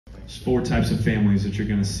There's 4 types of families that you're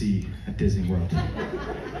going to see at Disney World.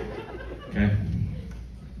 Okay?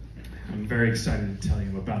 I'm very excited to tell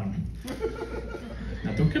you about them.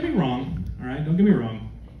 Now, don't get me wrong, all right? Don't get me wrong.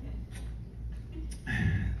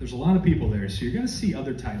 There's a lot of people there, so you're going to see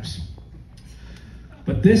other types.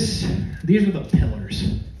 But these are the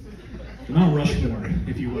pillars, the Mount Rushmore,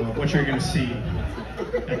 if you will, of what you're going to see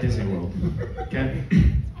at Disney World. Okay?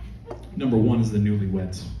 Number 1 is the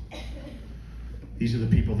newlyweds. These are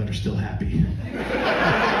the people that are still happy.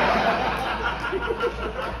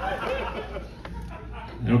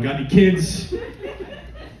 I don't got any kids.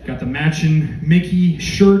 Got the matching Mickey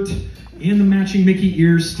shirt and the matching Mickey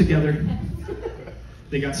ears together.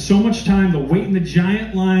 They got so much time to wait in the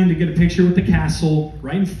giant line to get a picture with the castle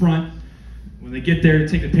right in front. When they get there to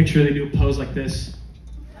take a picture, they do a pose like this.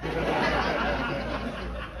 They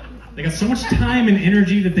got so much time and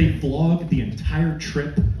energy that they vlog the entire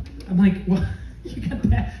trip. I'm like, well, you got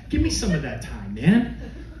that? Give me some of that time, man.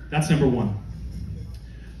 That's number 1.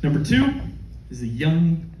 Number 2 is the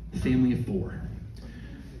young family of 4.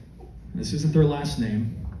 This isn't their last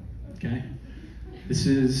name, okay? This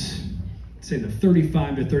is, say, the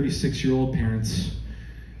 35 to 36-year-old parents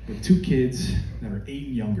with 2 kids that are 8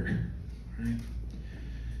 and younger, right?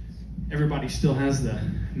 Everybody still has the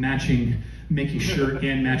matching Mickey shirt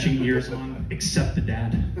and matching ears on, except the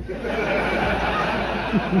dad.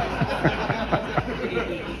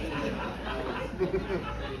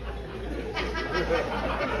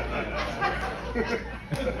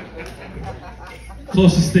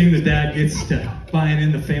 Closest thing the dad gets to buying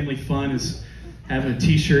in the family fun is having a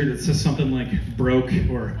t-shirt that says something like broke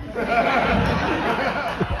or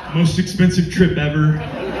most expensive trip ever,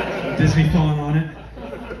 Disney falling on it.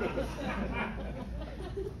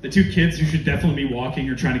 The 2 kids who should definitely be walking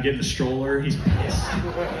or trying to get in the stroller, he's pissed.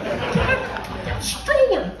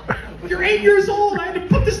 Stroller! You're 8 years old, I had to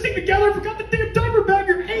put this thing together, forgot the damn diaper bag,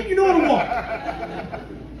 you're 8, you know how to walk.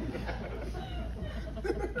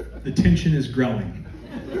 The tension is growing.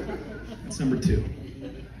 That's number 2.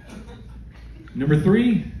 Number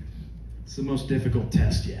 3, it's the most difficult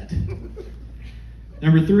test yet.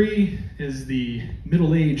 Number 3 is the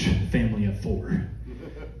middle-aged family of 4.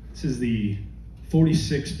 This is the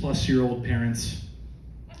 46-plus-year-old parents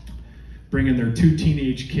bringing their 2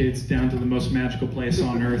 teenage kids down to the most magical place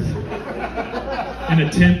on earth in an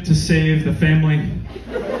attempt to save the family.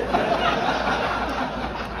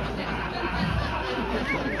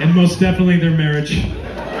 And most definitely their marriage.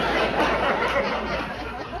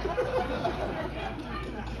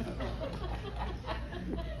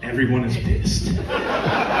 Everyone is pissed.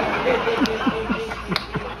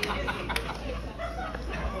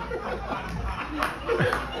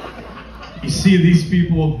 You see these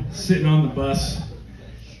people sitting on the bus.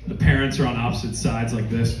 The parents are on opposite sides like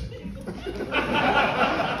this.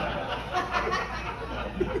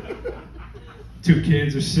 Two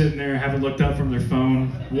kids are sitting there, haven't looked up from their phone.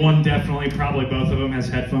 One definitely, probably both of them, has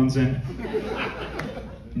headphones in.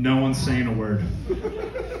 No one's saying a word.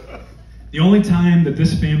 The only time that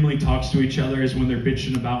this family talks to each other is when they're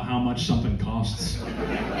bitching about how much something costs.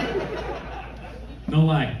 No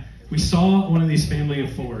lie. We saw one of these family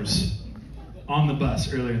of fours on the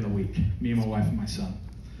bus earlier in the week, me and my wife and my son.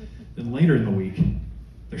 Then later in the week,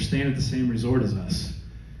 they're staying at the same resort as us.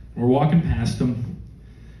 We're walking past them,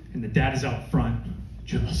 and the dad is out front,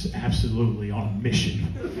 just absolutely on a mission.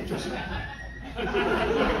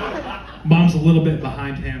 Mom's a little bit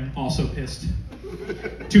behind him, also pissed.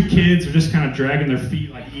 Two kids are just kind of dragging their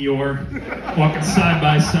feet like Eeyore, walking side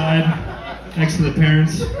by side next to the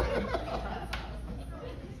parents.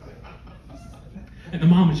 And the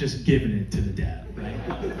mom is just giving it to the dad, right?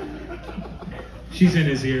 She's in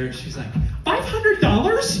his ear. She's like,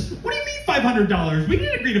 $500? What do you mean $500? We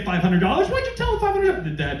didn't agree to $500. Why'd you tell him $500?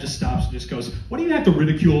 The dad just stops and just goes, what do you have to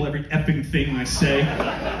ridicule every effing thing I say?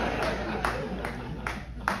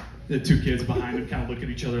 The two kids behind him kind of look at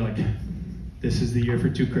each other like, this is the year for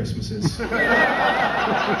two Christmases.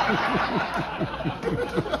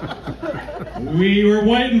 We were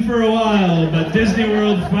waiting for a while, but Disney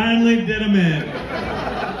World finally did them in.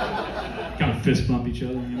 Kind of fist bump each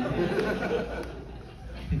other, you know?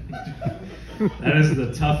 That is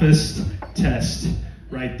the toughest test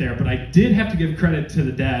right there. But I did have to give credit to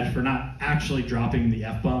the dad for not actually dropping the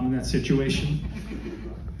F-bomb in that situation.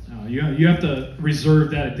 You have to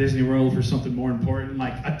reserve that at Disney World for something more important.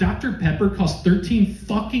 Like, a Dr. Pepper costs $13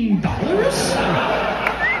 fucking dollars?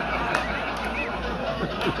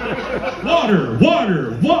 Water,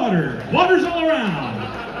 water, water. Water's all around.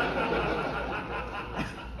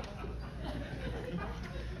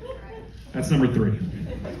 That's number 3.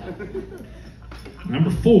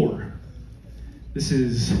 Number 4. This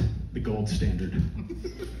is the gold standard.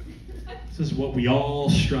 This is what we all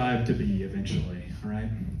strive to be eventually, all right?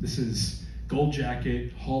 This is Gold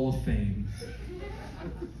Jacket Hall of Fame.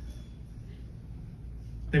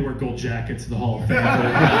 They wear gold jackets to the Hall of Fame.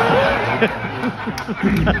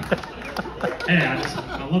 Hey,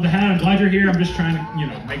 I love the hat. I'm glad you're here. I'm just trying to,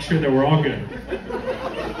 make sure that we're all good.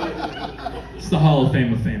 It's the Hall of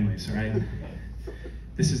Fame of families, all right?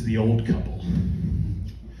 This is the old couple.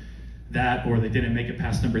 That, or they didn't make it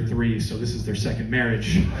past number 3, so this is their second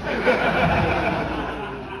marriage.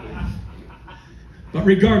 But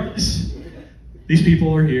regardless, these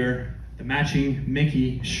people are here. The matching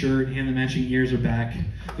Mickey shirt and the matching ears are back.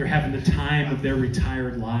 They're having the time of their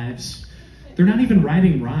retired lives. They're not even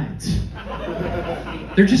riding rides.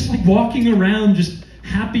 They're just like walking around, just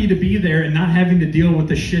happy to be there and not having to deal with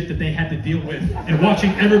the shit that they had to deal with and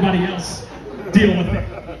watching everybody else deal with it.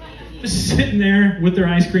 Just sitting there with their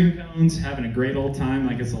ice cream cones, having a great old time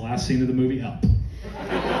like it's the last scene of the movie Up.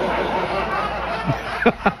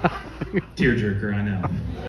 Tearjerker, I know.